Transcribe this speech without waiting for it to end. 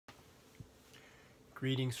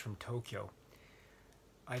Greetings from Tokyo.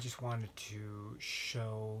 I just wanted to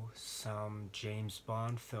show some James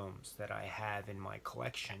Bond films that I have in my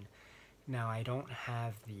collection. Now, I don't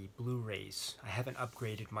have the Blu-rays. I haven't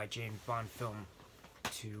upgraded my James Bond film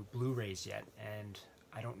to Blu-rays yet, and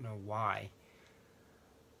I don't know why.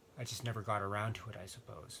 I just never got around to it, I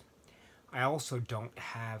suppose. I also don't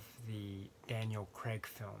have the Daniel Craig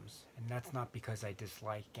films, and that's not because I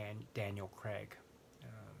dislike Daniel Craig.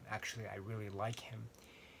 Actually, I really like him,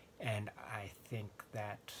 and I think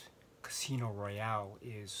that Casino Royale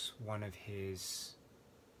is one of his,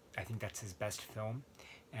 I think that's his best film,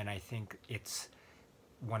 and I think it's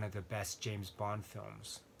one of the best James Bond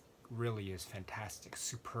films. Really is fantastic,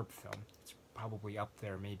 superb film. It's probably up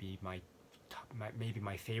there, maybe maybe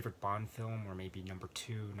my favorite Bond film, or maybe number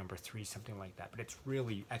 2, number 3, something like that. But it's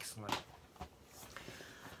really excellent.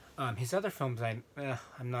 His other films, I'm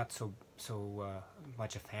not so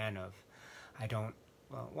much a fan of. I don't.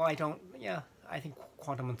 I don't. Yeah, I think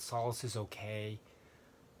Quantum of Solace is okay.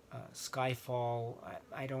 Skyfall,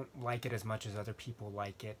 I don't like it as much as other people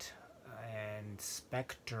like it, and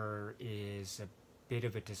Spectre is a bit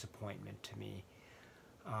of a disappointment to me.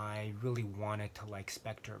 I really wanted to like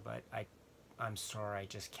Spectre, but I'm sorry, I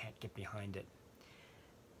just can't get behind it.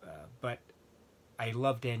 But I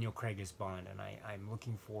love Daniel Craig as Bond, and I'm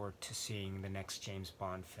looking forward to seeing the next James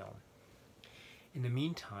Bond film. In the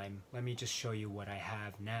meantime, let me just show you what I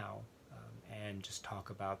have now, and just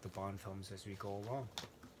talk about the Bond films as we go along.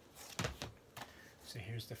 So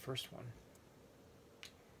here's the first one,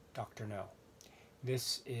 Dr. No.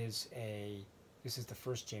 This is the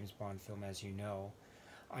first James Bond film, as you know.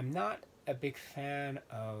 I'm not a big fan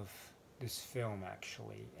of this film,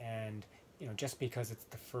 actually, and just because it's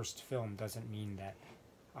the first film doesn't mean that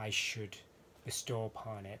I should bestow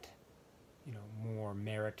upon it, more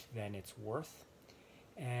merit than it's worth.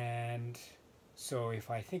 And so if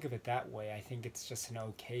I think of it that way, I think it's just an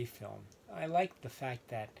okay film. I like the fact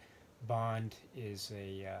that Bond is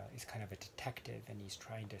kind of a detective, and he's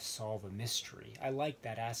trying to solve a mystery. I like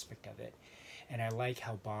that aspect of it, and I like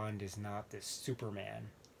how Bond is not this Superman,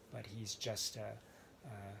 but he's just a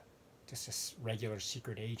regular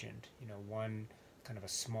secret agent, one kind of a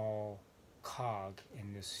small cog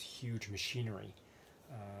in this huge machinery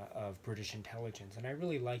of British intelligence, and I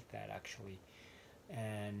really like that, actually.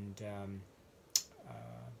 And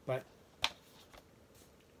but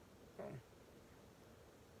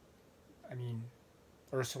I mean,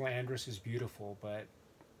 Ursula Andress is beautiful, but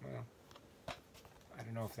well, I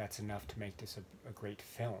don't know if that's enough to make this a great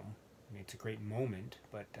film. I mean, it's a great moment,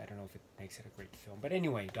 but I don't know if it makes it a great film. But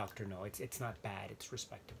anyway, Dr. No, it's not bad. It's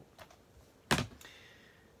respectable.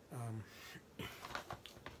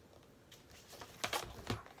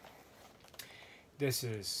 This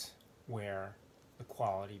is where the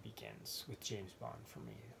quality begins with James Bond for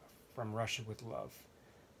me. From Russia with Love.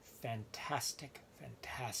 Fantastic,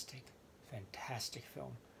 fantastic, fantastic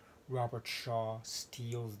film. Robert Shaw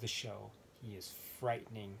steals the show. He is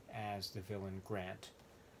frightening as the villain Grant.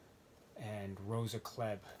 And Rosa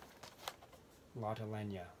Klebb, Lotte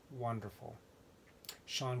Lenya, wonderful.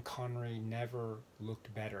 Sean Connery never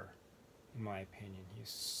looked better, in my opinion.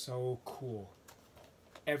 He's so cool.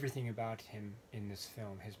 Everything about him in this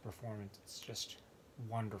film, his performance, is just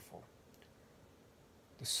wonderful.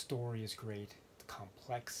 The story is great. It's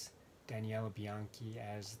complex. Daniela Bianchi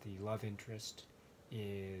as the love interest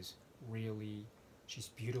is really, she's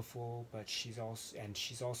beautiful, but she's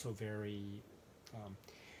also very,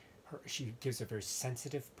 she gives a very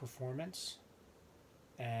sensitive performance,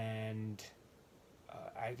 and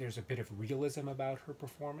there's a bit of realism about her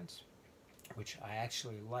performance, which I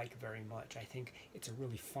actually like very much. I think it's a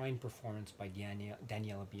really fine performance by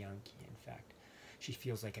Daniela Bianchi, in fact. She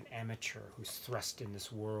feels like an amateur who's thrust in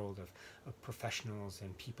this world of professionals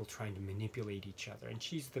and people trying to manipulate each other. And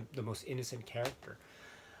she's the most innocent character.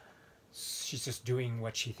 She's just doing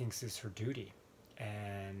what she thinks is her duty.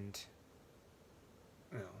 And,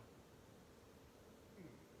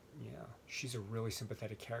 yeah, she's a really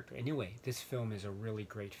sympathetic character. Anyway, this film is a really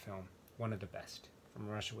great film. One of the best. From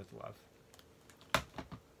Russia with Love.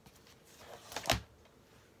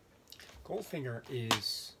 Goldfinger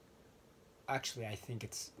is, actually, I think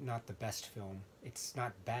it's not the best film. It's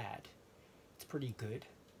not bad. It's pretty good,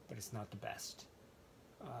 but it's not the best.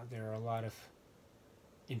 There are a lot of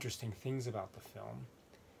interesting things about the film.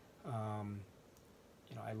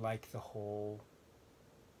 I like the whole,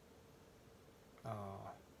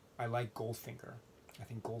 I like Goldfinger. I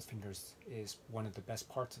think Goldfinger is one of the best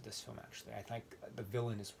parts of this film, actually. I think the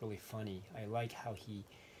villain is really funny. I like how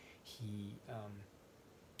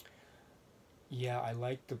yeah, I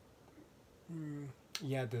like the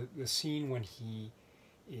scene when he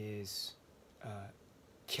is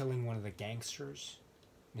killing one of the gangsters,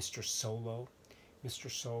 Mr. Solo. Mr.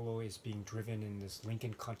 Solo is being driven in this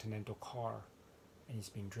Lincoln Continental car, and he's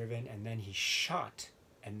being driven, and then he's shot,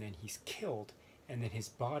 and then he's killed, and then his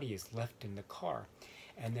body is left in the car.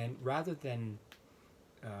 And then rather than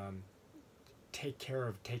take care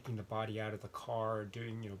of taking the body out of the car, or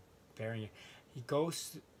doing, burying it, he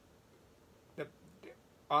goes, the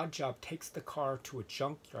odd job takes the car to a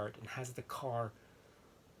junkyard and has the car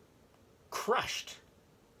crushed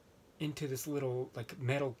into this little like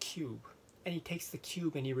metal cube, and he takes the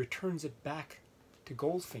cube and he returns it back to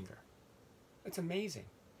Goldfinger. It's amazing.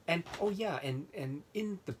 And oh yeah, and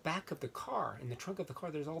in the back of the car, in the trunk of the car,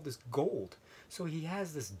 there's all this gold. So he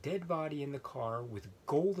has this dead body in the car with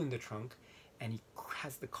gold in the trunk, and he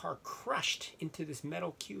has the car crushed into this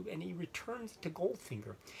metal cube, and he returns it to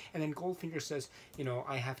Goldfinger. And then Goldfinger says,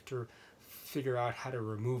 I have to figure out how to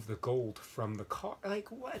remove the gold from the car. Like,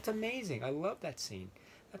 what? It's amazing. I love that scene.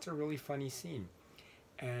 That's a really funny scene.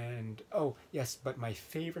 And, oh, yes, but my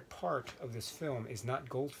favorite part of this film is not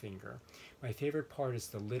Goldfinger. My favorite part is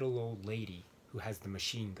the little old lady who has the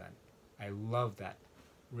machine gun. I love that.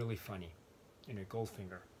 Really funny.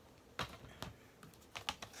 Goldfinger.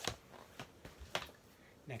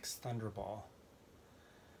 Next, Thunderball.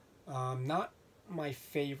 Not my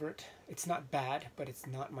favorite. It's not bad, but it's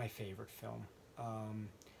not my favorite film.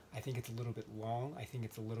 I think it's a little bit long. I think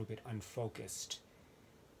it's a little bit unfocused.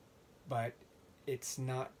 But it's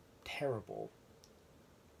not terrible.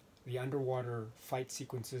 The underwater fight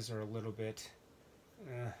sequences are a little bit,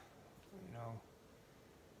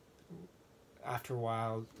 after a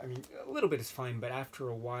while, I mean, a little bit is fine, but after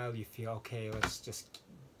a while you feel, okay, let's just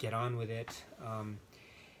get on with it.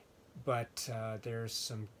 But there's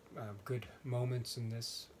some good moments in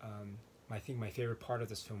this. I think my favorite part of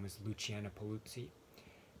this film is Luciana Paluzzi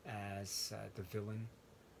as the villain.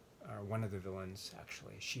 Or one of the villains,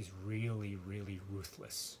 actually. She's really, really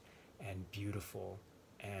ruthless and beautiful,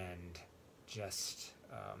 and just,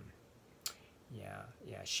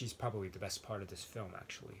 she's probably the best part of this film,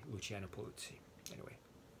 actually, Luciana Paluzzi. Anyway,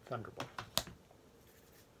 Thunderball.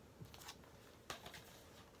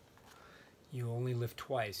 You Only Live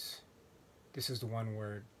Twice. This is the one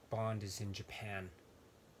where Bond is in Japan.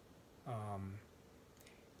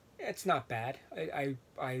 It's not bad. I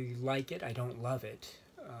like it. I don't love it.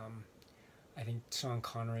 I think Sean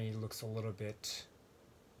Connery looks a little bit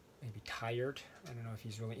maybe tired. I don't know if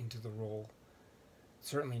he's really into the role.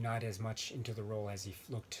 Certainly not as much into the role as he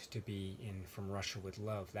looked to be in From Russia with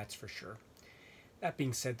Love, that's for sure. That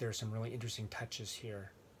being said, there are some really interesting touches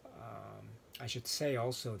here. I should say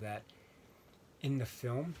also that in the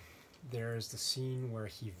film, there's the scene where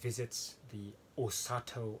he visits the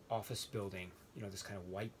Osato office building, this kind of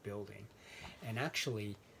white building. And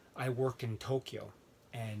actually, I work in Tokyo,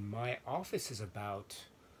 and my office is about,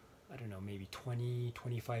 I don't know, maybe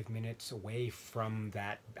 20-25 minutes away from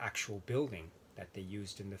that actual building that they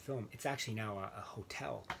used in the film. It's actually now a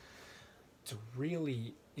hotel. It's a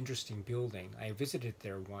really interesting building. I visited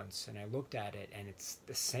there once, and I looked at it, and it's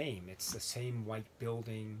the same. It's the same white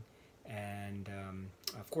building, and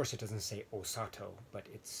of course it doesn't say Osato, but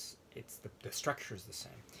it's the structure is the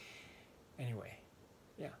same. Anyway,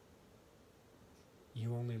 yeah.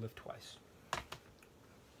 You Only Live Twice.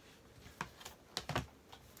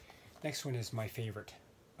 Next one is my favorite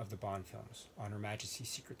of the Bond films, On Her Majesty's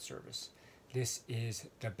Secret Service. This is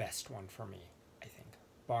the best one for me, I think,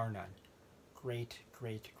 bar none. Great,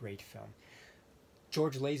 great, great film.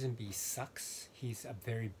 George Lazenby sucks. He's a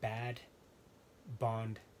very bad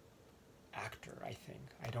Bond actor, I think.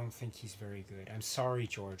 I don't think he's very good. I'm sorry,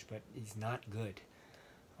 George, but he's not good.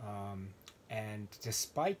 And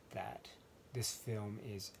despite that, this film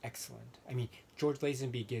is excellent. I mean, George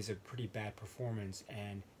Lazenby gives a pretty bad performance,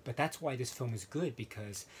 but that's why this film is good,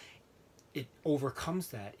 because it overcomes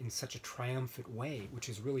that in such a triumphant way, which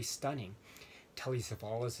is really stunning. Telly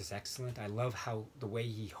Savalas is excellent. I love the way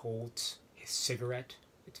he holds his cigarette.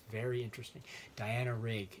 It's very interesting. Diana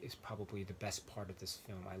Rigg is probably the best part of this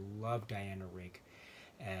film. I love Diana Rigg.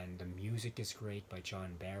 And the music is great by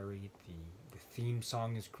John Barry. The theme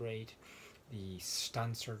song is great. The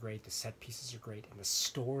stunts are great. The set pieces are great. And the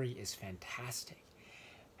story is fantastic.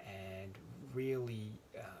 And really,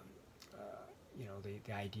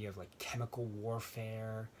 the idea of like chemical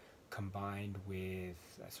warfare combined with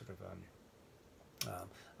sort of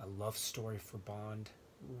a love story for Bond.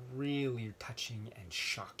 Really touching and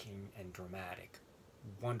shocking and dramatic.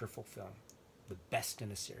 Wonderful film. The best in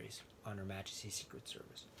the series, On Her Majesty's Secret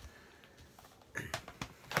Service.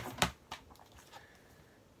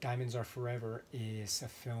 Diamonds Are Forever is a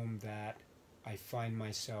film that I find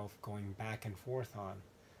myself going back and forth on.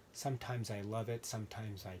 Sometimes I love it,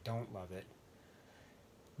 sometimes I don't love it.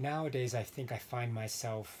 Nowadays, I think I find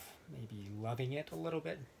myself maybe loving it a little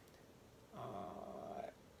bit.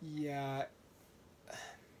 Yeah,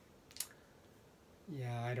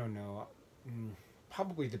 yeah, I don't know.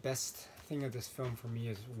 Probably the best thing of this film for me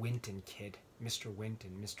is Winton Kid, Mr.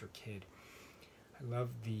 Winton, Mr. Kid. I love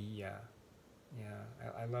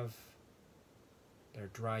I love their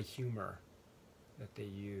dry humor that they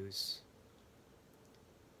use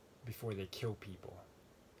before they kill people.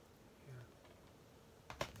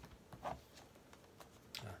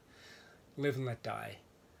 Live and Let Die.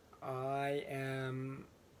 I am.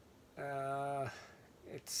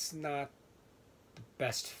 It's not the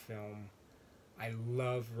best film. I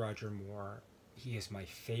love Roger Moore. He is my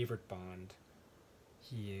favorite Bond.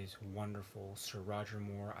 He is wonderful. Sir Roger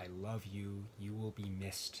Moore, I love you. You will be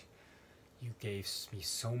missed. You gave me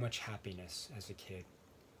so much happiness as a kid.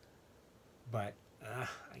 But,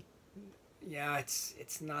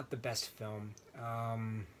 it's not the best film.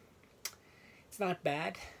 It's not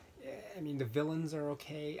bad. I mean, the villains are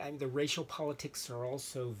okay. I mean, the racial politics are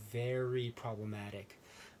also very problematic.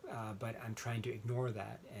 But I'm trying to ignore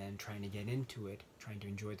that and trying to get into it, trying to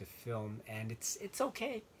enjoy the film, and it's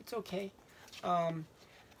okay. It's okay. I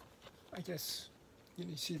guess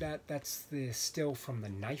you see that's the still from the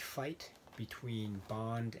knife fight between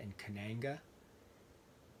Bond and Kananga.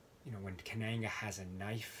 You know, when Kananga has a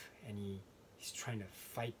knife and he's trying to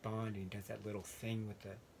fight Bond and he does that little thing with the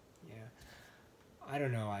I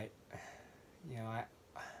don't know. I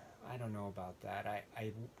don't know about that.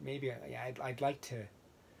 I'd like to.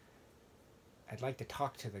 I'd like to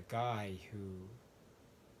talk to the guy who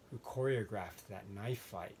choreographed that knife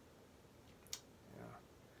fight.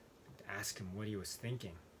 Ask him what he was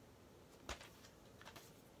thinking.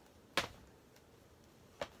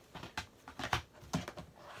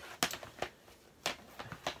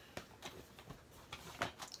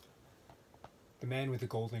 The Man with the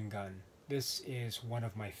Golden Gun. This is one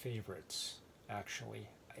of my favorites, actually.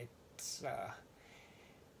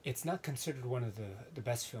 It's not considered one of the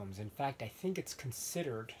best films. In fact, I think it's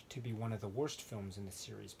considered to be one of the worst films in the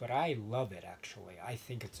series, but I love it, actually. I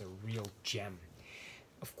think it's a real gem.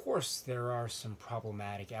 Of course, there are some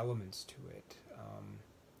problematic elements to it,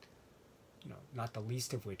 not the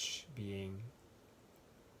least of which being,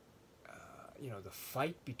 the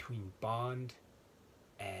fight between Bond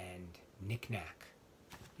and Nick-Nack.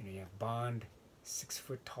 You have Bond,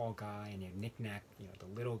 6-foot tall guy, and you have Nick-Nack, the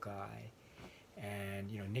little guy.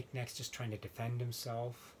 And, Nick-Nack's just trying to defend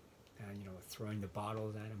himself, and, throwing the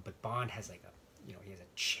bottles at him. But Bond has he has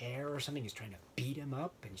a chair or something. He's trying to beat him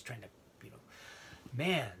up, and he's trying to,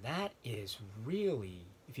 man, that is really,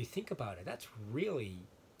 if you think about it, that's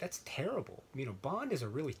terrible. Bond is a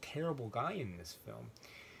really terrible guy in this film.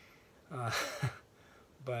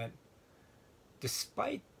 But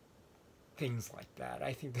despite things like that,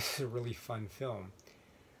 I think this is a really fun film.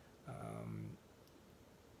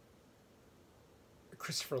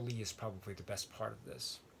 Christopher Lee is probably the best part of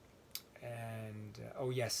this. And,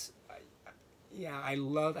 I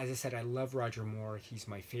love, as I said, I love Roger Moore. He's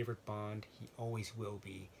my favorite Bond. He always will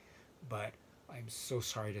be. But I'm so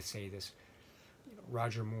sorry to say this.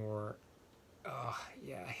 Roger Moore,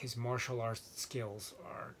 his martial arts skills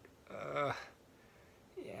are,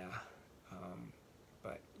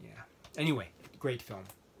 Anyway, great film.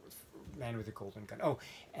 Man with the Golden Gun. Oh,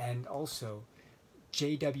 and also,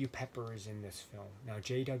 J.W. Pepper is in this film. Now,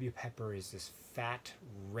 J.W. Pepper is this fat,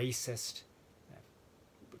 racist,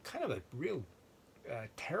 kind of a real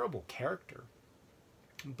terrible character.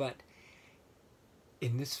 But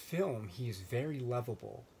in this film, he is very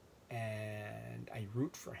lovable, and I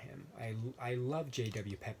root for him. I love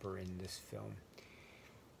J.W. Pepper in this film.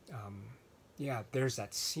 There's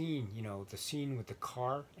that scene, the scene with the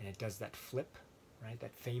car, and it does that flip, right?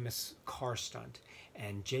 That famous car stunt.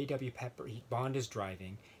 And J.W. Pepper, Bond is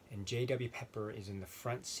driving, and J.W. Pepper is in the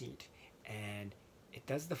front seat, and it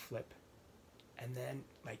does the flip, and then,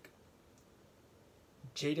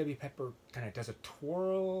 J.W. Pepper kind of does a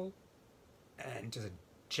twirl, and does a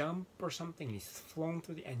jump or something, and he's flown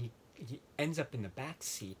through and he ends up in the back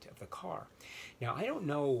seat of the car. Now, I don't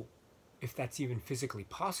know if that's even physically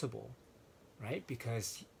possible, right?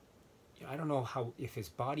 Because I don't know if his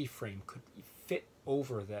body frame could fit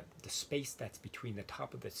over the space that's between the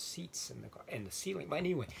top of the seats and the ceiling. But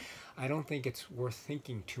anyway, I don't think it's worth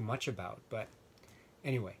thinking too much about. But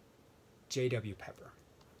anyway, J.W. Pepper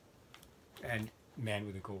and Man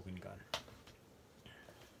with a Golden Gun.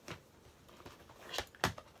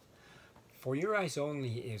 For Your Eyes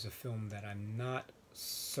Only is a film that I'm not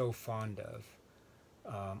so fond of.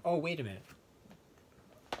 Oh, wait a minute.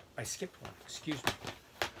 I skipped one. Excuse me.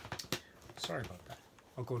 sorry about that.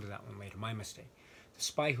 I'll go to that one later. My mistake. The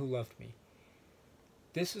Spy Who Loved Me.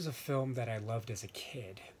 This is a film that I loved as a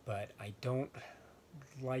kid, but I don't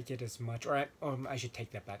like it as much, or I should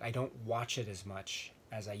take that back. I don't watch it as much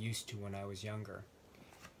as I used to when I was younger.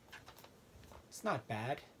 It's not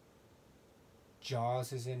bad.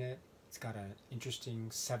 Jaws is in it. It's got an interesting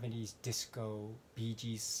 70s disco Bee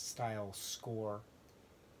Gees style score,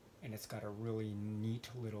 and it's got a really neat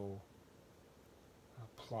little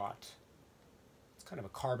plot. It's kind of a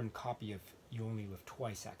carbon copy of You Only Live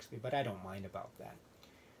Twice, actually, but I don't mind about that.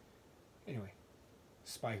 Anyway,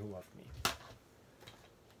 Spy Who Loved Me.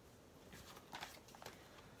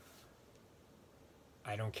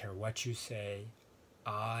 I don't care what you say,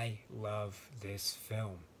 I love this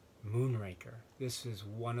film. Moonraker. This is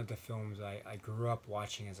one of the films I grew up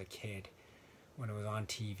watching as a kid. When it was on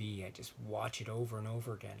TV, I just watch it over and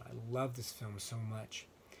over again. I love this film so much.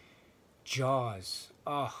 Jaws.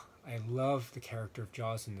 Oh, I love the character of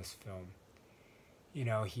Jaws in this film. You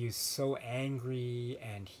know, he's so angry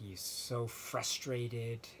and he's so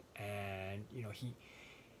frustrated, and you know,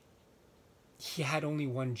 he had only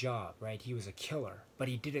one job, right? He was a killer, but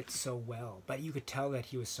he did it so well. But you could tell that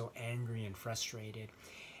he was so angry and frustrated,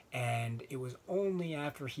 and it was only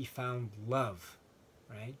after he found love,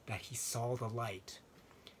 right, that he saw the light.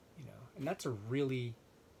 You know, and that's a really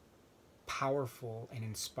powerful and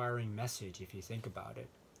inspiring message if you think about it.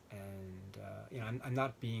 And you know, I'm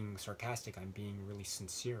not being sarcastic. I'm being really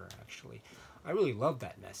sincere, actually. I really love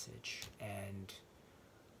that message, and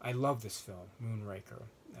I love this film, Moonraker.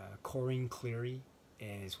 Corinne Cleary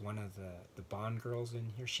is one of the Bond girls in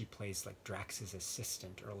here. She plays like Drax's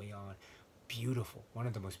assistant early on. Beautiful, one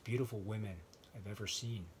of the most beautiful women I've ever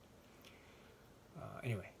seen.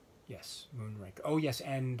 Anyway, yes, Moonraker. Oh yes,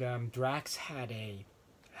 and Drax had a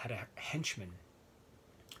henchman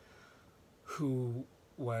who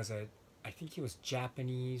was I think he was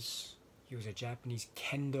Japanese. He was a Japanese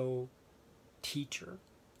kendo teacher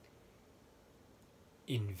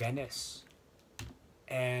in Venice,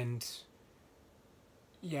 and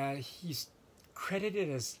yeah, he's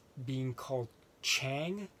credited as being called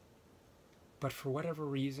Chang, but for whatever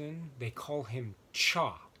reason they call him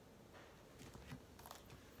Cha.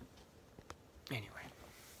 Anyway,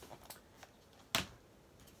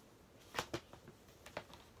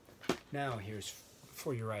 now here's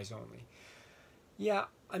For Your Eyes Only. Yeah,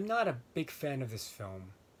 I'm not a big fan of this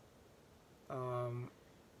film.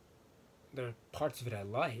 There are parts of it I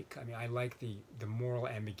like. I mean, I like the moral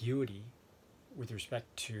ambiguity with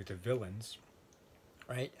respect to the villains,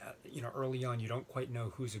 right? You know, early on you don't quite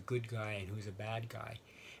know who's a good guy and who's a bad guy.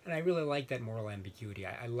 And I really like that moral ambiguity.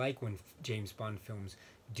 I like when James Bond films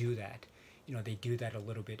do that. You know, they do that a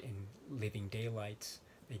little bit in Living Daylights.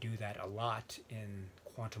 They do that a lot in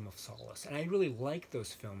Quantum of Solace. And I really like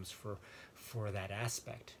those films for that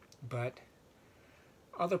aspect. But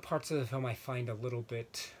other parts of the film I find a little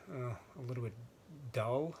bit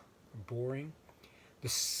dull, boring. The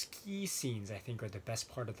ski scenes, I think, are the best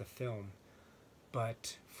part of the film.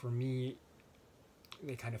 But for me,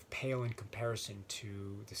 they kind of pale in comparison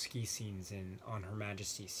to the ski scenes in On Her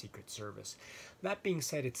Majesty's Secret Service. That being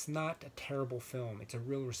said, it's not a terrible film. It's a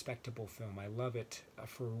real respectable film. I love it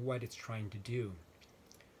for what it's trying to do.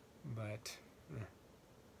 But,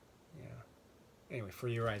 yeah. Anyway, For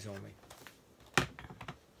Your Eyes Only.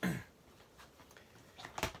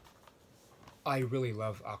 I really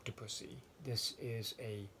love Octopussy. This is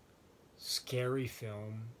a scary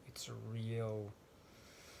film. It's a real...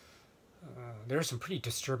 there are some pretty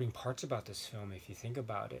disturbing parts about this film if you think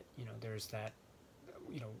about it. You know, there's that,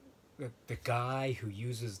 you know, the guy who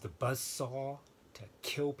uses the buzzsaw to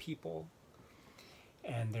kill people.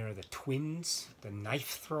 And there are the twins, the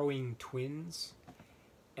knife-throwing twins.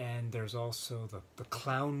 And there's also the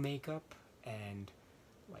clown makeup. And,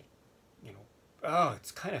 like, you know, oh,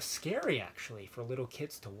 it's kind of scary, actually, for little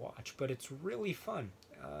kids to watch. But it's really fun.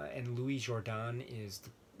 And Louis Jourdan is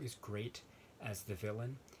great as the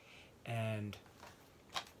villain. And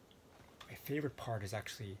my favorite part is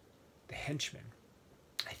actually the henchman.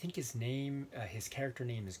 I think his character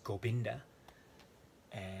name is Gobinda.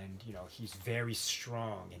 And, you know, he's very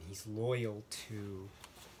strong and he's loyal to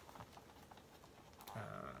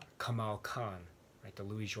Kamal Khan, right, the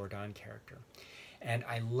Louis Jourdan character. And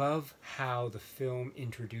I love how the film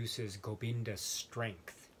introduces Gobinda's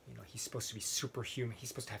strength. You know, he's supposed to be superhuman. He's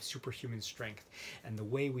supposed to have superhuman strength. And the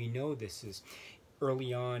way we know this is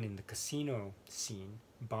early on in the casino scene,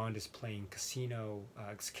 Bond is playing casino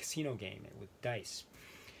game with dice.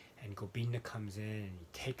 And Gobinda comes in and he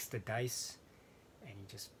takes the dice and he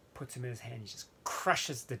just puts them in his hand. He just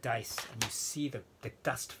crushes the dice and you see the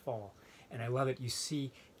dust fall. And I love it. You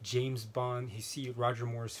see James Bond, you see Roger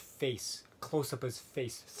Moore's face, close up his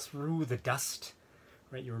face through the dust,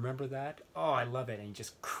 right? You remember that? Oh, I love it. And he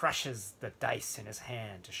just crushes the dice in his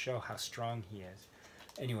hand to show how strong he is.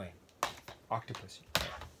 Anyway, Octopus.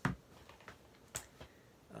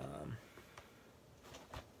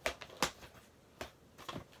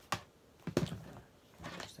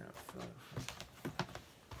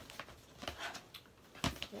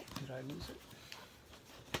 Did I lose it?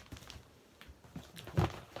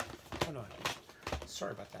 Oh no,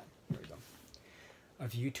 sorry about that. Here we go. A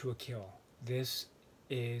View to a Kill. This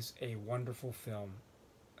is a wonderful film.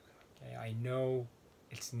 Okay, I know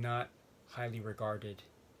it's not highly regarded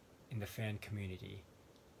in the fan community.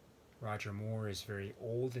 Roger Moore is very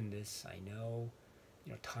old in this, I know.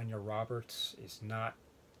 You know, Tanya Roberts is not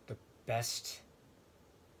the best.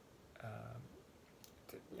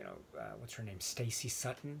 What's her name? Stacey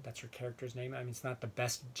Sutton. That's her character's name. I mean, it's not the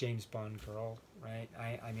best James Bond girl, right?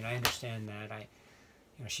 I mean, I understand that.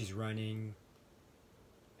 She's running,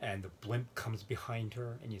 and the blimp comes behind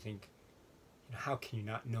her, and you think, how can you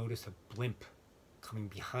not notice a blimp coming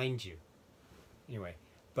behind you? Anyway,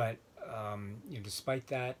 but despite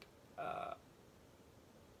that,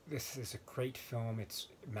 this is a great film. It's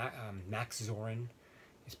Max Zorin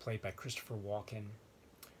is played by Christopher Walken.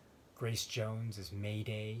 Grace Jones is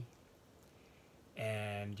Mayday,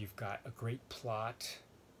 and you've got a great plot.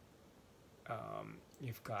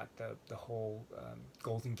 You've got the whole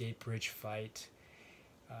Golden Gate Bridge fight.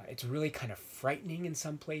 It's really kind of frightening in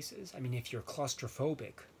some places. I mean, if you're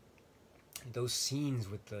claustrophobic, those scenes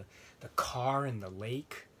with the car in the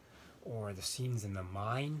lake, or the scenes in the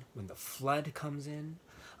mine when the flood comes in,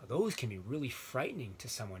 those can be really frightening to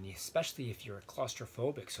someone, especially if you're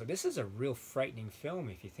claustrophobic. So this is a real frightening film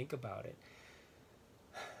if you think about it.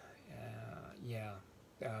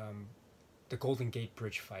 The Golden Gate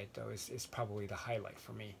Bridge fight, though, is probably the highlight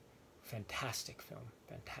for me. Fantastic film.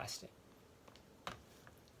 Fantastic.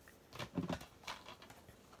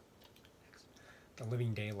 The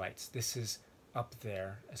Living Daylights. This is up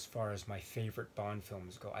there as far as my favorite Bond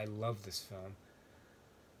films go. I love this film.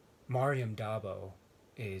 Mariam Dabo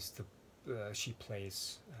is she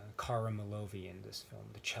plays Cara Malovi in this film,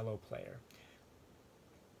 the cello player.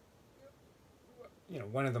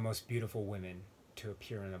 One of the most beautiful women to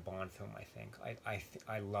appear in a Bond film, I think.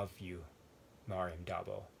 I love you, Mariam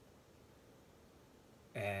Dabo.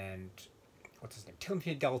 And what's his name?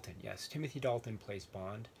 Timothy Dalton. Yes, Timothy Dalton plays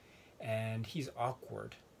Bond, and he's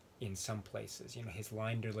awkward in some places. His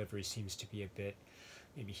line delivery seems to be a bit,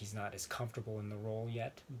 maybe he's not as comfortable in the role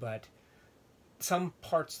yet, but some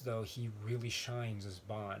parts, though, he really shines as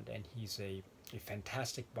Bond, and he's a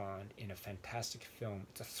fantastic Bond in a fantastic film.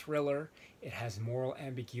 It's a thriller. It has moral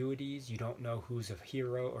ambiguities. You don't know who's a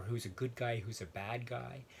hero or who's a good guy, who's a bad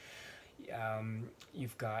guy.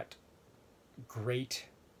 You've got great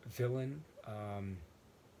villain.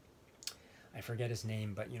 I forget his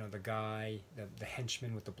name, but the guy, the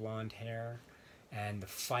henchman with the blonde hair, and the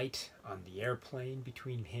fight on the airplane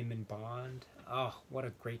between him and Bond. Oh, what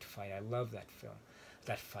a great fight. I love that film,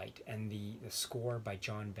 that fight. And the score by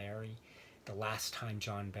John Barry. The last time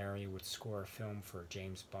John Barry would score a film for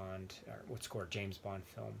James Bond, or would score a James Bond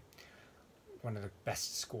film. One of the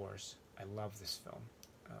best scores. I love this film.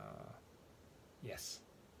 Yes.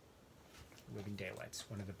 Living Daylights,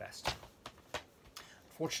 one of the best.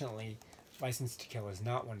 Fortunately, License to Kill is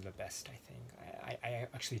not one of the best, I think. I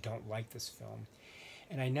actually don't like this film.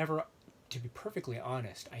 And I never, to be perfectly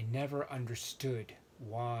honest, I never understood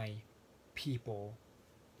why people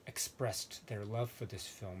expressed their love for this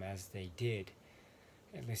film as they did,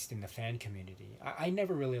 at least in the fan community. I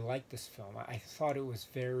never really liked this film. I thought it was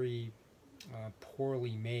very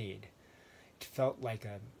poorly made. It felt like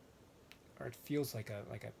it feels like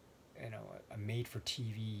a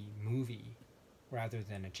made-for-TV movie rather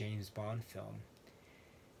than a James Bond film.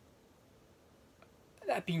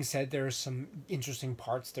 That being said, there are some interesting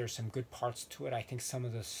parts. There are some good parts to it. I think some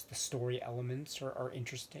of the story elements are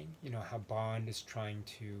interesting. How Bond is trying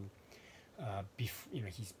to,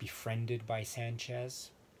 he's befriended by Sanchez,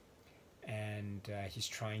 and he's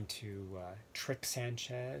trying to trick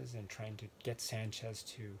Sanchez and trying to get Sanchez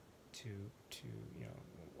to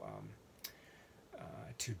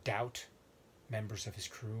doubt members of his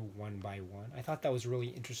crew one by one. I thought that was a really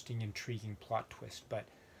interesting, intriguing plot twist, but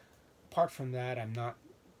apart from that, I'm not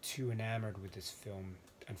too enamored with this film,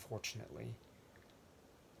 unfortunately.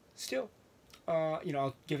 Still,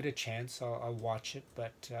 I'll give it a chance. I'll watch it,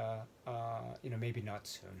 but maybe not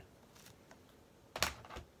soon.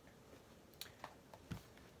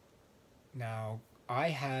 Now, I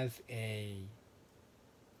have a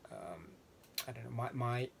I don't know,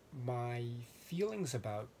 my feelings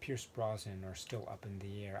about Pierce Brosnan are still up in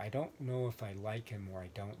the air. I don't know if I like him or I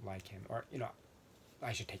don't like him, or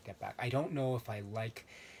I should take that back. I don't know if I like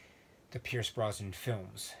the Pierce Brosnan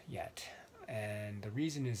films yet, and the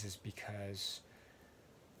reason is because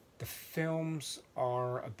the films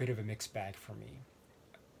are a bit of a mixed bag for me.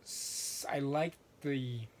 I like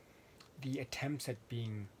the attempts at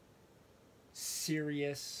being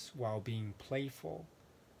serious while being playful,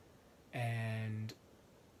 and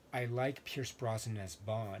I like Pierce Brosnan as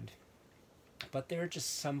Bond, but there are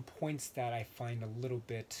just some points that I find a little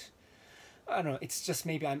bit. I don't know. It's just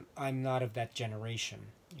maybe I'm not of that generation.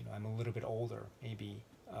 I'm a little bit older. Maybe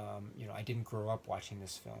I didn't grow up watching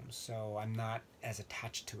this film, so I'm not as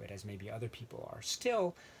attached to it as maybe other people are.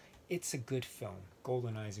 Still, it's a good film.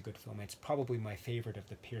 GoldenEye is a good film. It's probably my favorite of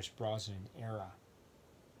the Pierce Brosnan era.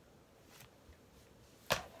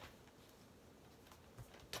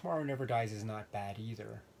 Tomorrow Never Dies is not bad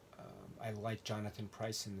either. I like Jonathan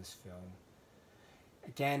Pryce in this film.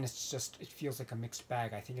 Again, it feels like a mixed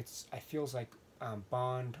bag. I feels like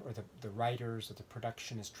Bond, or the writers or the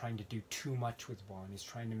production, is trying to do too much with Bond. He's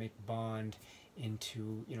trying to make Bond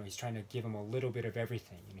into, he's trying to give him a little bit of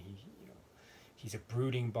everything. He's a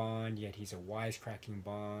brooding Bond, yet he's a wisecracking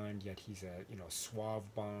Bond, yet he's a suave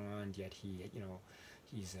Bond, yet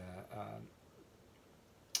he's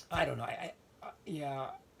I don't know.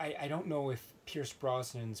 I don't know if Pierce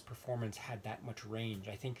Brosnan's performance had that much range.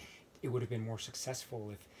 I think it would have been more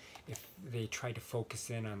successful if they tried to focus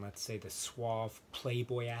in on, let's say, the suave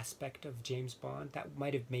playboy aspect of James Bond. That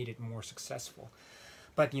might have made it more successful.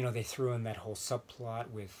 But they threw in that whole subplot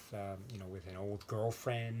with with an old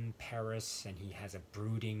girlfriend, Paris, and he has a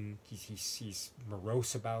brooding. He's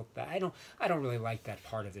morose about that. I don't really like that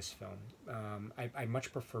part of this film. I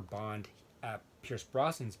much prefer Bond, Pierce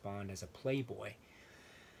Brosnan's Bond, as a playboy.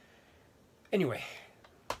 Anyway,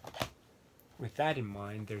 with that in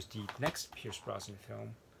mind, there's the next Pierce Brosnan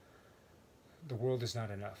film, The World Is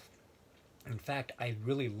Not Enough. In fact, I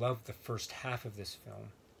really love the first half of this film.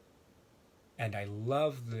 And I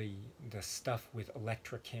love the stuff with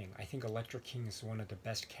Elektra King. I think Elektra King is one of the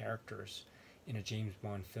best characters in a James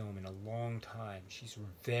Bond film in a long time. She's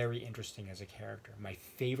very interesting as a character. My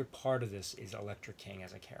favorite part of this is Elektra King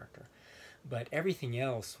as a character. But everything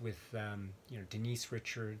else with Denise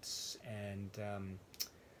Richards and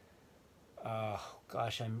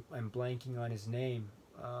I'm blanking on his name.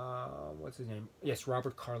 What's his name? Yes,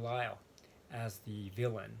 Robert Carlyle as the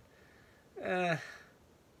villain.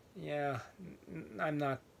 Yeah, I'm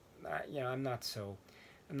not. I'm not so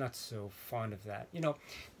fond of that.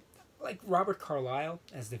 Like Robert Carlyle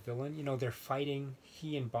as the villain. They're fighting.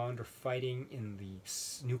 He and Bond are fighting in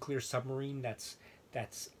the nuclear submarine. That's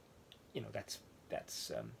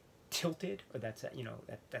tilted, or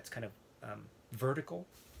that's kind of vertical.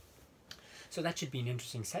 So that should be an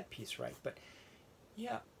interesting set piece, right? But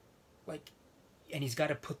yeah, and he's got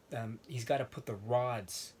to put the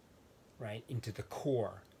rods right into the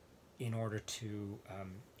core in order to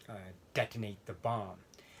detonate the bomb.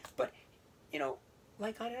 But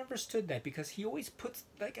I understood that, because he always puts,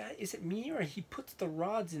 is it me, or he puts the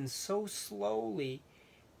rods in so slowly,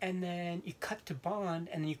 and then you cut to Bond,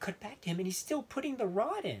 and then you cut back to him, and he's still putting the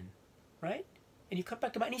rod in, right? And you cut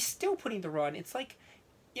back to Bond, and he's still putting the rod in. It's like,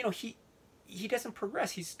 he doesn't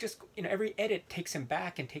progress. He's just, every edit takes him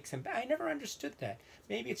back and takes him back. I never understood that.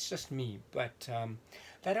 Maybe it's just me, but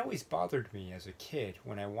that always bothered me as a kid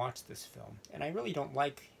when I watched this film. And I really don't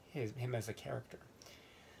like him as a character.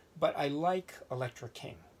 But I like Elektra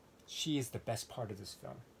King. She is the best part of this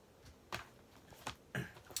film.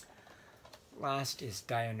 Last is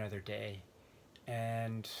Die Another Day.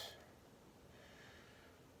 And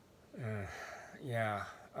yeah.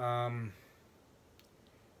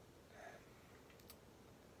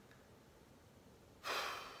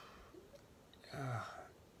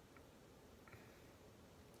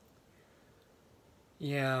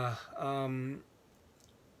 Yeah,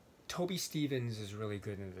 Toby Stephens is really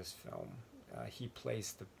good in this film. He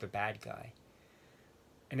plays the bad guy.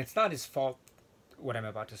 And it's not his fault, what I'm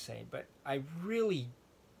about to say, but I really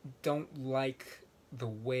don't like the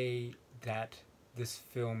way that this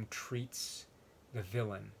film treats the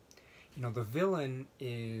villain. The villain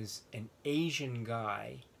is an Asian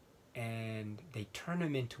guy, and they turn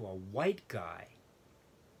him into a white guy.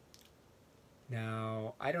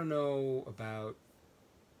 Now, I don't know about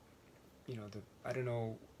I don't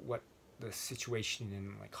know what the situation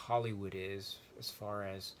in Hollywood is as far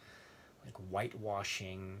as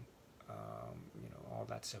whitewashing, all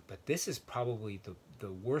that stuff. But this is probably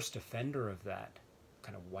the worst offender of that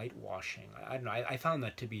kind of whitewashing. I don't know. I found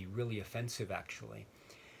that to be really offensive, actually.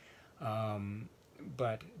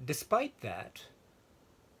 But despite that,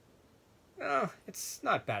 it's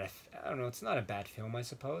not bad. I don't know. It's not a bad film, I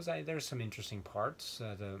suppose. There's some interesting parts.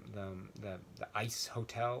 The ice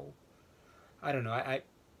hotel. I don't know.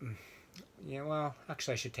 Yeah. Well,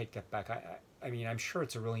 actually, I should take that back. I mean, I'm sure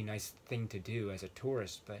it's a really nice thing to do as a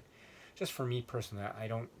tourist, but just for me personally, I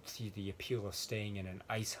don't see the appeal of staying in an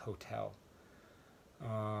ice hotel.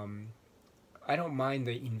 Um, I don't mind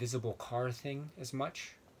the invisible car thing as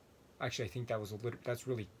much. Actually, I think that's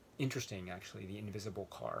really interesting. Actually, the invisible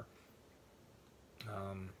car.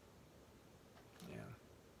 Um, yeah.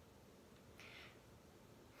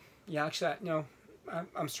 Yeah. Actually, no.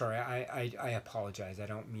 I'm sorry. I apologize. I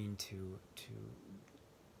don't mean to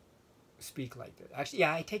speak like this. Actually,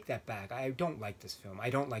 yeah, I take that back. I don't like this film.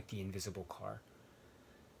 I don't like the invisible car.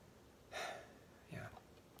 Yeah.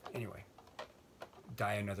 Anyway,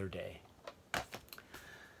 die another day.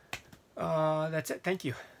 That's it. Thank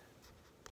you.